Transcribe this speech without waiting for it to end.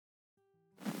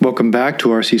Welcome back to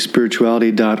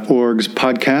rcspirituality.org's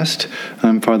podcast.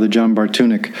 I'm Father John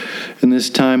Bartunek. In this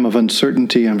time of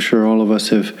uncertainty, I'm sure all of us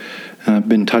have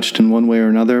been touched in one way or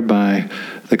another by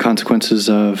the consequences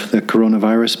of the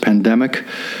coronavirus pandemic.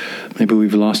 Maybe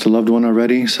we've lost a loved one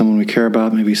already, someone we care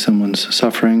about, maybe someone's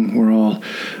suffering. We're all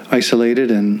isolated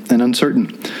and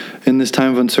uncertain. In this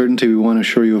time of uncertainty, we want to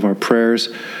assure you of our prayers.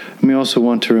 And we also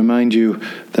want to remind you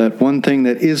that one thing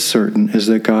that is certain is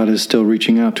that God is still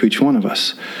reaching out to each one of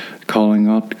us, calling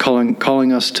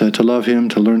us to love Him,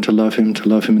 to learn to love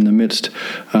Him in the midst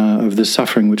of the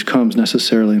suffering which comes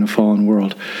necessarily in a fallen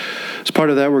world. As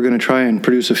part of that, we're going to try and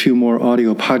produce a few more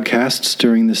audio podcasts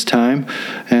during this time,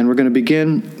 and we're going to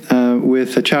begin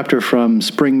with a chapter from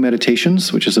Spring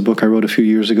Meditations, which is a book I wrote a few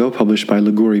years ago, published by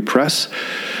Liguori Press.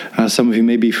 Some of you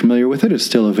may be familiar with it. It's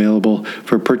still available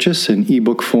for purchase in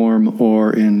ebook form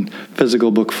or in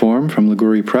physical book form from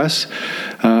Liguori Press.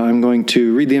 I'm going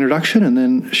to read the introduction and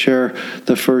then share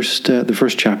the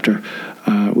first chapter,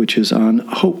 which is on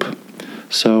hope.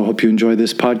 So hope you enjoy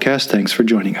this podcast. Thanks for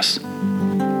joining us.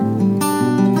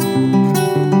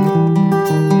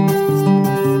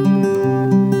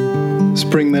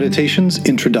 Spring Meditations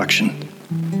Introduction.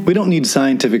 We don't need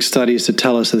scientific studies to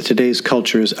tell us that today's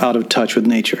culture is out of touch with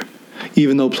nature,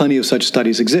 even though plenty of such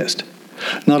studies exist.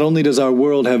 Not only does our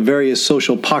world have various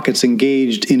social pockets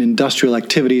engaged in industrial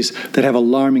activities that have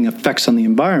alarming effects on the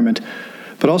environment,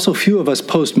 but also few of us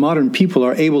postmodern people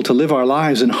are able to live our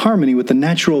lives in harmony with the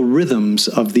natural rhythms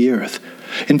of the earth.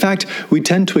 In fact, we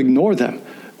tend to ignore them,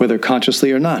 whether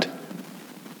consciously or not.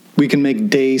 We can make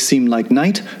day seem like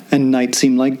night and night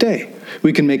seem like day.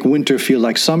 We can make winter feel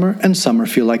like summer and summer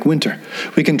feel like winter.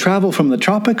 We can travel from the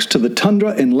tropics to the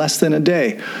tundra in less than a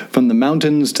day, from the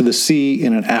mountains to the sea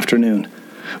in an afternoon.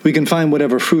 We can find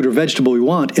whatever fruit or vegetable we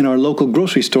want in our local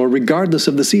grocery store regardless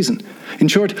of the season. In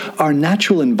short, our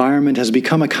natural environment has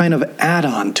become a kind of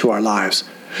add-on to our lives.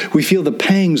 We feel the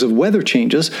pangs of weather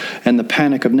changes and the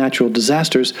panic of natural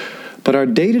disasters, but our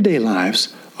day-to-day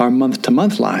lives, our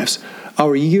month-to-month lives,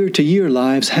 our year-to-year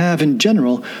lives have, in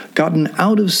general, gotten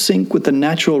out of sync with the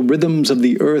natural rhythms of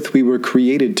the earth we were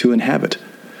created to inhabit.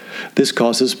 This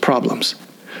causes problems.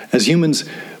 As humans,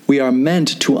 we are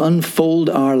meant to unfold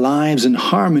our lives in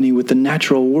harmony with the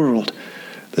natural world.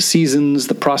 The seasons,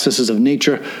 the processes of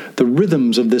nature, the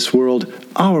rhythms of this world,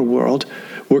 our world,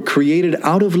 were created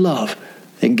out of love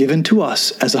and given to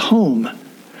us as a home.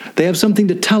 They have something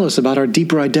to tell us about our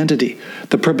deeper identity,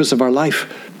 the purpose of our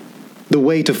life, the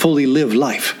way to fully live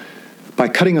life. By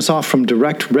cutting us off from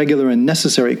direct, regular, and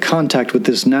necessary contact with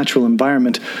this natural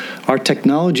environment, our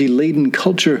technology-laden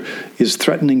culture is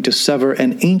threatening to sever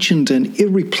an ancient and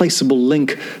irreplaceable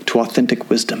link to authentic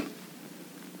wisdom.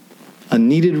 A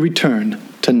needed return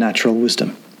to natural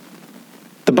wisdom.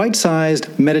 The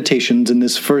bite-sized meditations in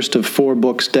this first of 4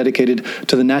 books dedicated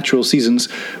to the natural seasons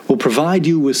will provide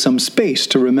you with some space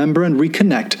to remember and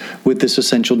reconnect with this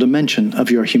essential dimension of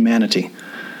your humanity.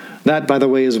 That, by the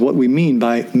way, is what we mean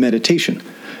by meditation.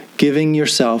 Giving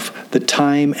yourself the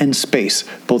time and space,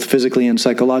 both physically and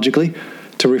psychologically,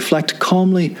 to reflect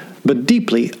calmly but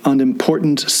deeply on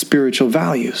important spiritual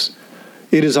values.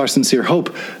 It is our sincere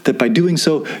hope that by doing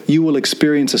so, you will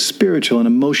experience a spiritual and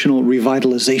emotional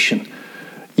revitalization.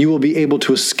 You will be able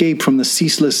to escape from the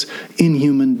ceaseless,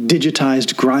 inhuman,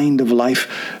 digitized grind of life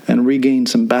and regain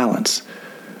some balance.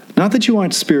 Not that you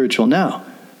aren't spiritual now,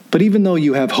 but even though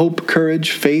you have hope,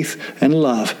 courage, faith, and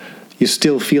love, you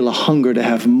still feel a hunger to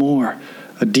have more,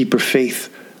 a deeper faith,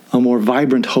 a more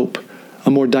vibrant hope, a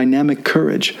more dynamic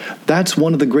courage. That's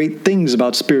one of the great things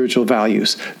about spiritual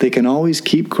values. They can always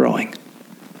keep growing.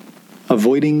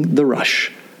 Avoiding the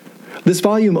rush. This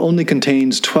volume only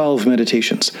contains 12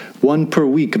 meditations, 1 per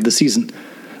week of the season.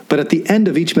 But at the end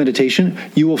of each meditation,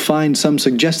 you will find some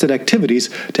suggested activities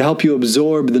to help you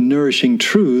absorb the nourishing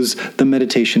truths the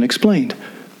meditation explained.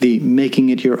 The making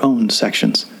it your own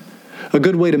sections. A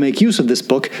good way to make use of this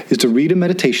book is to read a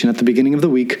meditation at the beginning of the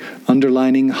week,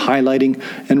 underlining, highlighting,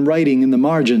 and writing in the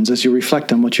margins as you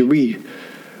reflect on what you read.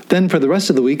 Then for the rest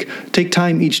of the week, take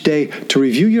time each day to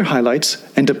review your highlights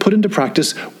and to put into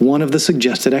practice one of the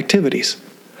suggested activities.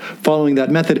 Following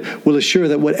that method will assure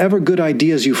that whatever good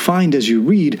ideas you find as you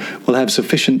read will have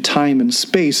sufficient time and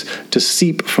space to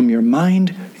seep from your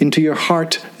mind into your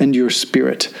heart and your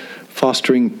spirit,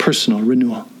 fostering personal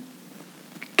renewal.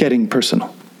 Getting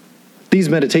personal. These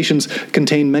meditations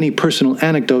contain many personal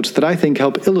anecdotes that I think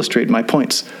help illustrate my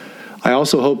points. I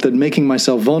also hope that making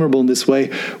myself vulnerable in this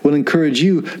way will encourage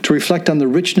you to reflect on the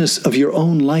richness of your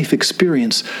own life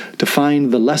experience, to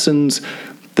find the lessons,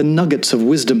 the nuggets of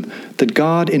wisdom that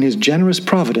God in His generous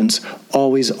providence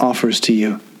always offers to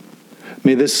you.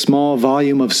 May this small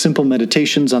volume of simple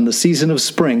meditations on the season of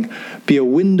spring be a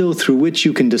window through which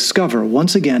you can discover,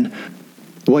 once again,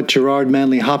 what Gerard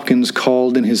Manley Hopkins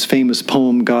called in his famous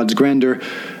poem, God's Grandeur,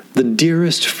 the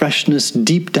dearest freshness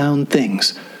deep down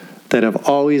things that have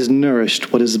always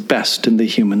nourished what is best in the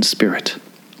human spirit.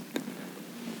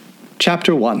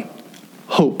 Chapter 1.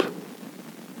 Hope.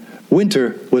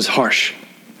 Winter was harsh,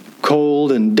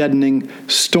 cold and deadening,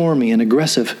 stormy and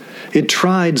aggressive. It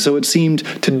tried, so it seemed,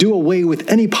 to do away with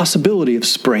any possibility of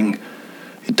spring.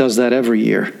 It does that every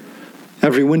year.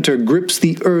 Every winter grips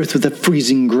the earth with a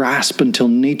freezing grasp until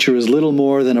nature is little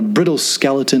more than a brittle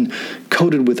skeleton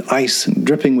coated with ice and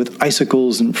dripping with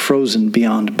icicles and frozen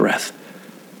beyond breath.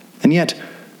 And yet,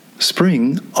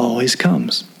 spring always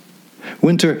comes.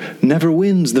 Winter never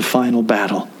wins the final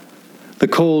battle. The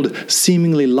cold,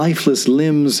 seemingly lifeless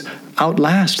limbs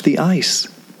outlast the ice.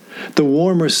 The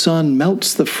warmer sun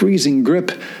melts the freezing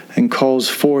grip and calls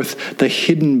forth the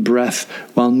hidden breath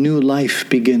while new life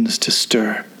begins to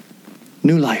stir.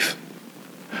 New life.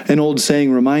 An old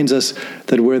saying reminds us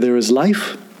that where there is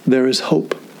life, there is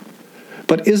hope.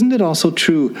 But isn't it also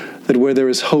true that where there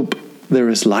is hope, there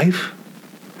is life?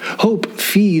 Hope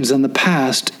feeds on the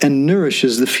past and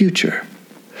nourishes the future.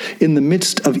 In the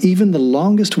midst of even the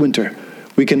longest winter,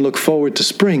 we can look forward to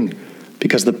spring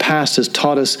because the past has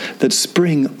taught us that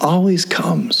spring always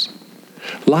comes.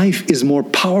 Life is more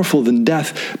powerful than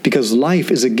death because life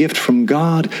is a gift from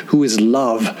God who is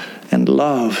love, and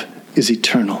love is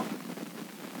eternal.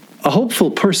 A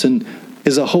hopeful person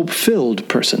is a hope-filled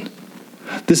person.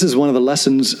 This is one of the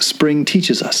lessons spring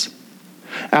teaches us.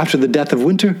 After the death of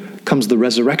winter comes the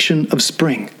resurrection of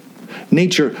spring.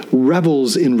 Nature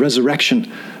revels in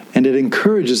resurrection, and it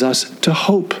encourages us to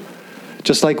hope.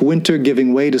 Just like winter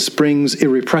giving way to spring's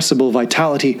irrepressible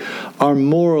vitality, our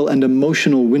moral and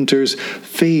emotional winters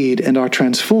fade and are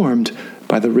transformed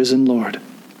by the risen Lord.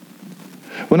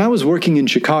 When I was working in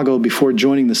Chicago before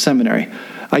joining the seminary,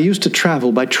 I used to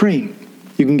travel by train.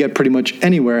 You can get pretty much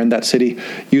anywhere in that city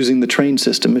using the train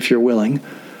system if you're willing.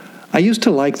 I used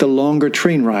to like the longer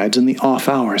train rides in the off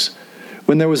hours,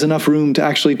 when there was enough room to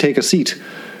actually take a seat.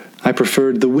 I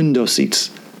preferred the window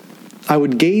seats. I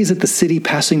would gaze at the city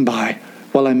passing by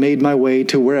while I made my way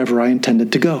to wherever I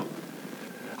intended to go.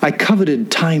 I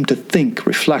coveted time to think,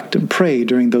 reflect, and pray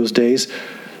during those days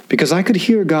because I could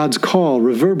hear God's call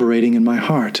reverberating in my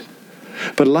heart.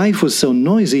 But life was so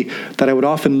noisy that I would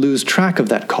often lose track of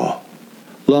that call.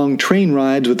 Long train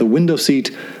rides with a window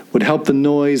seat would help the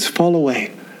noise fall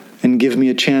away and give me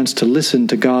a chance to listen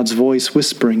to God's voice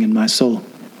whispering in my soul.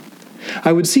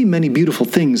 I would see many beautiful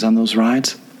things on those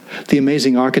rides. The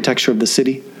amazing architecture of the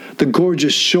city, the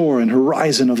gorgeous shore and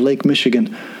horizon of Lake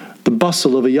Michigan, the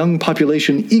bustle of a young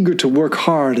population eager to work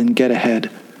hard and get ahead.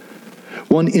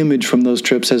 One image from those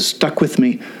trips has stuck with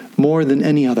me more than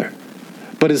any other,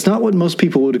 but it's not what most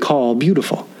people would call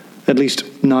beautiful, at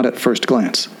least not at first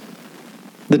glance.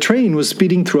 The train was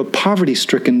speeding through a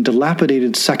poverty-stricken,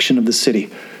 dilapidated section of the city,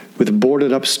 with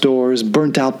boarded-up stores,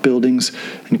 burnt-out buildings,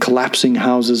 and collapsing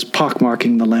houses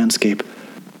pockmarking the landscape.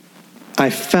 I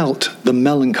felt the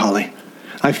melancholy.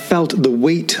 I felt the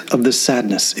weight of the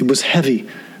sadness. It was heavy,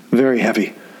 very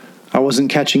heavy. I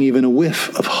wasn't catching even a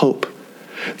whiff of hope.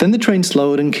 Then the train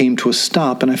slowed and came to a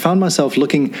stop, and I found myself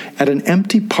looking at an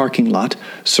empty parking lot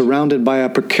surrounded by a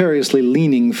precariously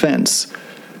leaning fence.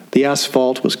 The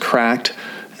asphalt was cracked,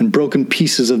 and broken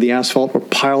pieces of the asphalt were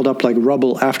piled up like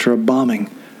rubble after a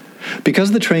bombing.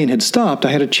 Because the train had stopped,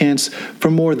 I had a chance for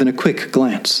more than a quick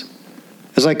glance.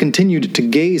 As I continued to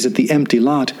gaze at the empty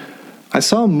lot, I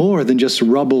saw more than just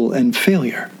rubble and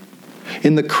failure.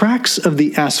 In the cracks of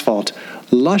the asphalt,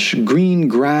 lush green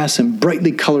grass and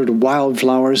brightly colored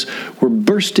wildflowers were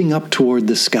bursting up toward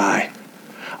the sky.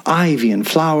 Ivy and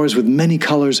flowers with many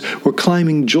colors were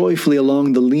climbing joyfully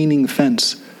along the leaning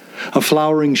fence. A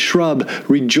flowering shrub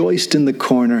rejoiced in the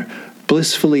corner,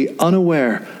 blissfully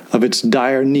unaware of its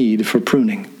dire need for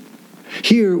pruning.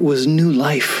 Here was new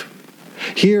life.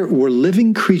 Here were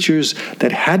living creatures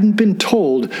that hadn't been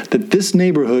told that this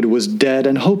neighborhood was dead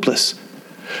and hopeless.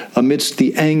 Amidst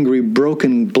the angry,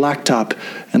 broken blacktop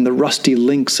and the rusty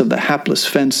links of the hapless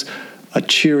fence, a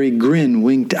cheery grin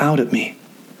winked out at me.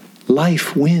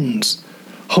 Life wins.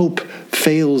 Hope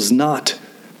fails not.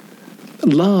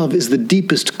 Love is the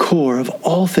deepest core of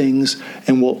all things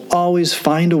and will always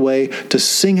find a way to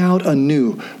sing out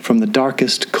anew from the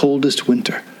darkest, coldest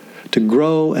winter, to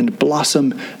grow and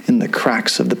blossom in the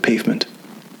cracks of the pavement.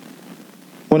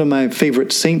 One of my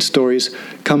favorite saint stories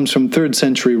comes from 3rd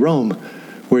century Rome,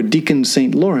 where Deacon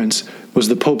St. Lawrence was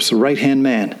the Pope's right-hand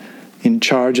man, in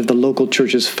charge of the local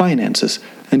church's finances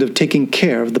and of taking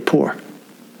care of the poor.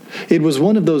 It was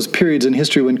one of those periods in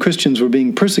history when Christians were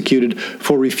being persecuted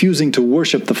for refusing to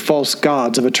worship the false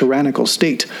gods of a tyrannical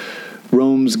state.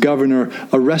 Rome's governor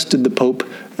arrested the Pope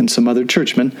and some other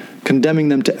churchmen, condemning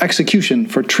them to execution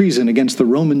for treason against the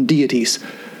Roman deities.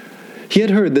 He had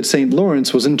heard that St.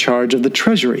 Lawrence was in charge of the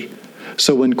treasury,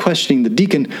 so when questioning the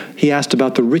deacon, he asked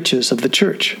about the riches of the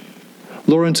church.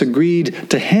 Lawrence agreed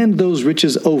to hand those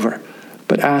riches over,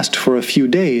 but asked for a few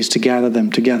days to gather them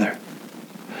together.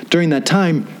 During that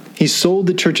time, he sold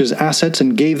the church's assets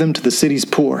and gave them to the city's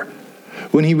poor.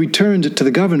 When he returned to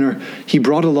the governor, he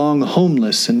brought along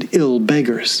homeless and ill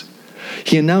beggars.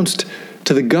 He announced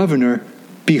to the governor,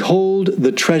 "Behold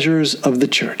the treasures of the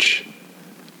church."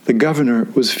 The governor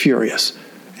was furious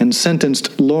and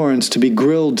sentenced Lawrence to be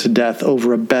grilled to death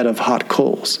over a bed of hot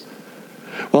coals.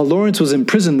 While Lawrence was in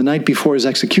prison the night before his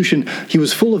execution, he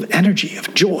was full of energy,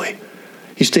 of joy.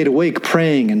 He stayed awake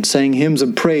praying and sang hymns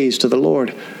of praise to the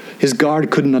Lord. His guard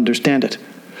couldn't understand it.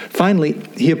 Finally,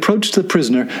 he approached the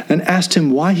prisoner and asked him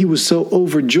why he was so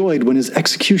overjoyed when his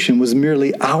execution was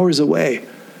merely hours away.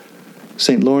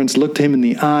 St. Lawrence looked him in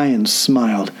the eye and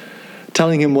smiled,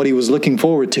 telling him what he was looking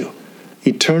forward to: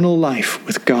 eternal life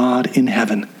with God in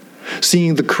heaven,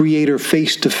 seeing the Creator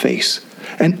face to face,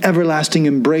 an everlasting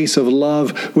embrace of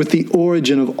love with the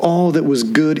origin of all that was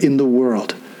good in the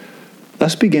world.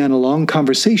 Thus began a long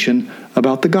conversation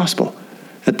about the gospel,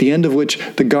 at the end of which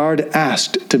the guard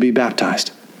asked to be baptized.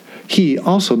 He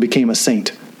also became a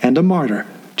saint and a martyr,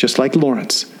 just like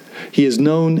Lawrence. He is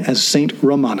known as Saint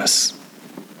Romanus.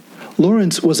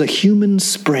 Lawrence was a human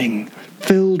spring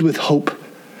filled with hope.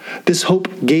 This hope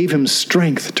gave him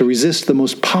strength to resist the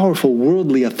most powerful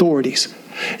worldly authorities.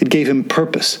 It gave him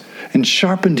purpose and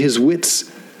sharpened his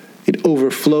wits. It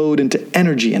overflowed into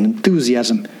energy and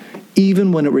enthusiasm,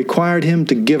 even when it required him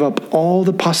to give up all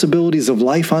the possibilities of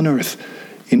life on earth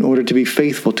in order to be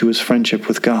faithful to his friendship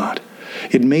with God.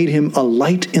 It made him a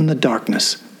light in the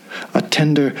darkness, a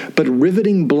tender but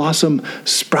riveting blossom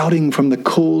sprouting from the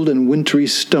cold and wintry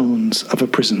stones of a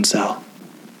prison cell.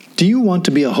 Do you want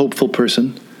to be a hopeful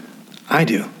person? I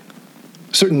do.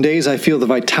 Certain days I feel the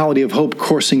vitality of hope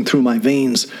coursing through my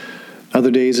veins.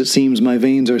 Other days it seems my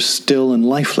veins are still and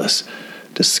lifeless.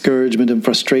 Discouragement and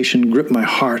frustration grip my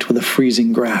heart with a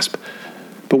freezing grasp.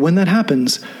 But when that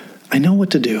happens, I know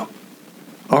what to do.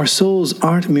 Our souls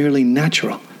aren't merely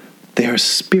natural. They are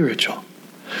spiritual.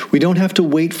 We don't have to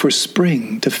wait for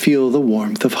spring to feel the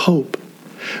warmth of hope.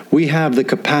 We have the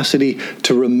capacity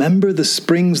to remember the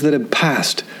springs that have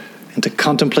passed and to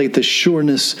contemplate the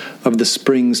sureness of the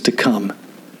springs to come.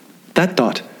 That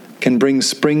thought can bring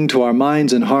spring to our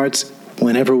minds and hearts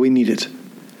whenever we need it.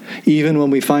 Even when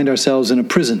we find ourselves in a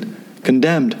prison,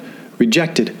 condemned,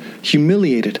 rejected,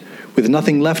 humiliated, with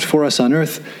nothing left for us on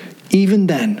earth, even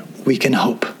then we can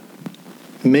hope.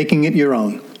 Making it your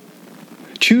own.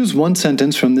 Choose one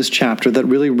sentence from this chapter that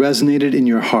really resonated in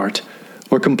your heart,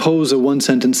 or compose a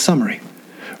one-sentence summary.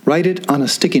 Write it on a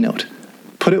sticky note.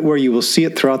 Put it where you will see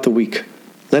it throughout the week.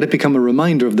 Let it become a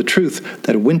reminder of the truth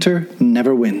that winter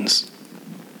never wins.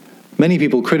 Many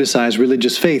people criticize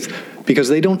religious faith because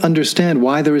they don't understand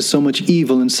why there is so much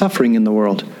evil and suffering in the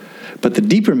world. But the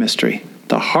deeper mystery,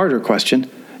 the harder question,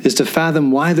 is to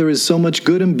fathom why there is so much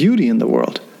good and beauty in the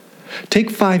world.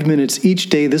 Take 5 minutes each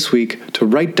day this week to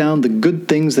write down the good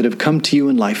things that have come to you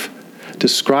in life.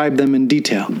 Describe them in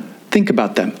detail. Think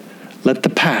about them. Let the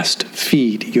past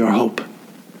feed your hope.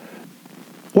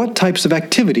 What types of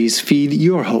activities feed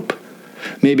your hope?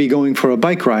 Maybe going for a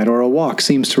bike ride or a walk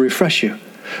seems to refresh you.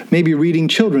 Maybe reading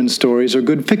children's stories or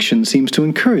good fiction seems to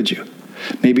encourage you.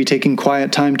 Maybe taking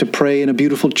quiet time to pray in a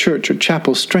beautiful church or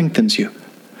chapel strengthens you.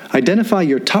 Identify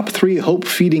your top 3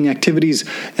 hope-feeding activities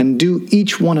and do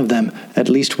each one of them at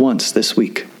least once this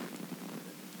week.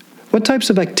 What types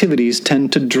of activities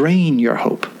tend to drain your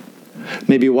hope?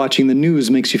 Maybe watching the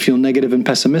news makes you feel negative and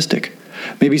pessimistic.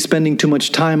 Maybe spending too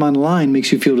much time online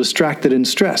makes you feel distracted and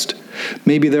stressed.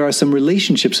 Maybe there are some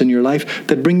relationships in your life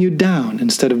that bring you down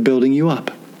instead of building you up.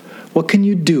 What can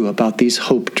you do about these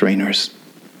hope drainers?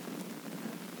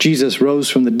 Jesus rose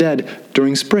from the dead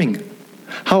during spring.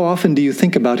 How often do you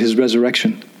think about his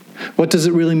resurrection? What does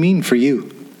it really mean for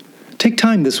you? Take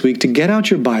time this week to get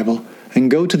out your Bible and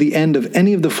go to the end of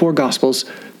any of the 4 Gospels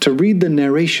to read the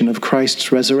narration of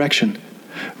Christ's resurrection.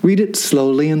 Read it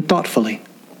slowly and thoughtfully.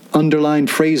 Underline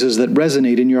phrases that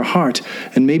resonate in your heart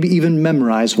and maybe even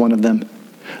memorize one of them.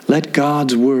 Let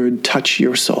God's word touch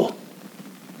your soul.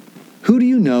 Who do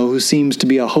you know who seems to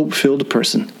be a hope-filled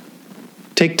person?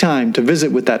 Take time to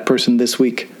visit with that person this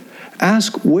week.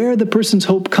 Ask where the person's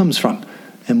hope comes from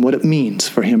and what it means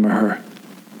for him or her.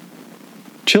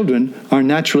 Children are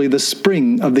naturally the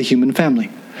spring of the human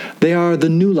family. They are the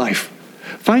new life.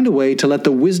 Find a way to let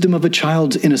the wisdom of a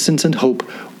child's innocence and hope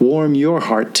warm your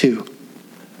heart too.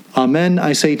 Amen,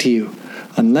 I say to you,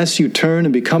 unless you turn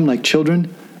and become like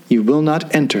children, you will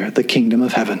not enter the kingdom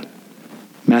of heaven.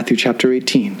 Matthew chapter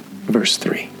 18, verse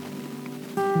 3.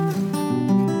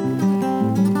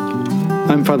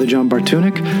 I'm Father John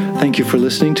Bartunek. Thank you for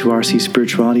listening to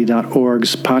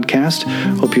rcspirituality.org's podcast.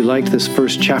 Hope you liked this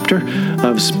first chapter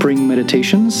of Spring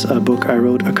Meditations, a book I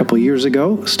wrote a couple years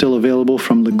ago, still available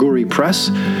from Liguri Press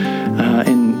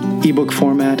in ebook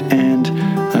format and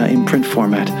in print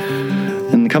format.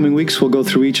 In the coming weeks, we'll go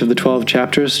through each of the 12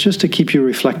 chapters just to keep you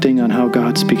reflecting on how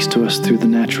God speaks to us through the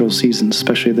natural seasons,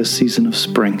 especially this season of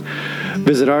spring.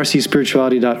 Visit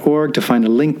rcspirituality.org to find a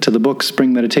link to the book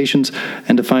Spring Meditations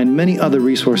and to find many other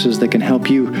resources that can help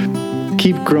you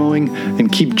keep growing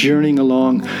and keep journeying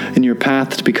along in your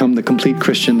path to become the complete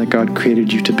Christian that God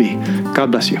created you to be.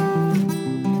 God bless you.